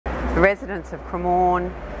The residents of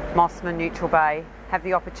Cremorne, Mossman, Neutral Bay have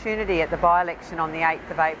the opportunity at the by-election on the 8th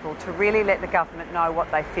of April to really let the government know what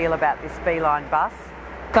they feel about this beeline bus.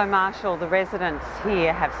 So Marshall, the residents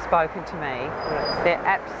here have spoken to me. They're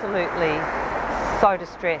absolutely so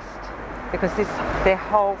distressed because their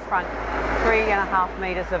whole front, 3.5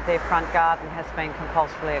 metres of their front garden has been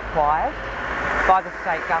compulsorily acquired by the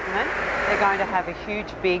state government. They're going to have a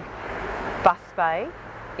huge big bus bay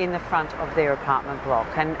in the front of their apartment block,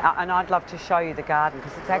 and I'd love to show you the garden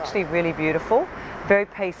because it's actually really beautiful, very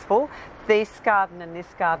peaceful. This garden and this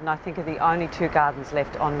garden, I think, are the only two gardens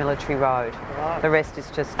left on Military Road. The rest is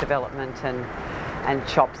just development and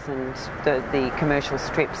shops and the commercial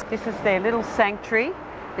strips. This is their little sanctuary.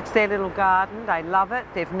 It's their little garden. They love it.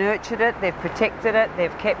 They've nurtured it. They've protected it.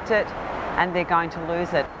 They've kept it, and they're going to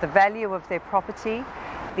lose it. The value of their property,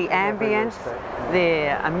 the ambience,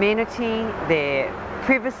 their amenity, their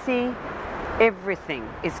privacy, everything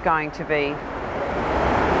is going to be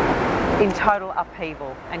in total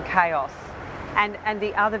upheaval and chaos. And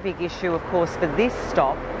the other big issue, of course, for this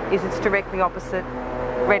stop is it's directly opposite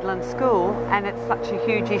Redland School, and it's such a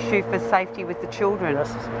huge issue for safety with the children. Yes.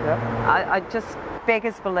 Yep. I just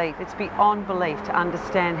beggars belief. It's beyond belief to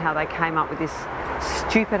understand how they came up with this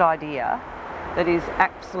stupid idea that is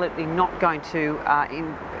absolutely not going to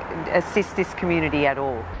assist this community at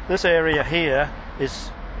all. This area here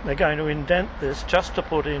they're going to indent this just to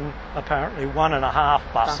put in apparently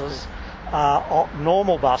 1.5 buses.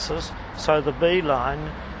 Normal buses, so the B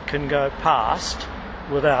line can go past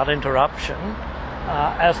without interruption,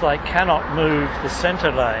 as they cannot move the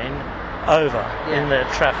centre lane over in their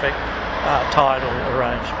traffic tidal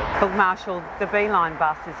arrangement. Look, Marshall, the B line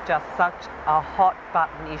bus is just such a hot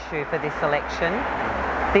button issue for this election.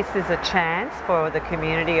 This is a chance for the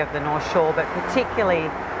community of the North Shore, but particularly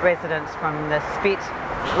residents from the Spit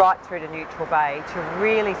right through to Neutral Bay, to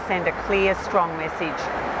really send a clear, strong message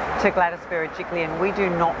to Gladys Berejiklian. We do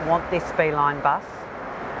not want this B-line bus.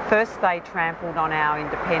 First they trampled on our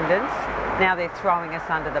independence, now they're throwing us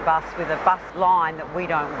under the bus with a bus line that we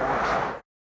don't want.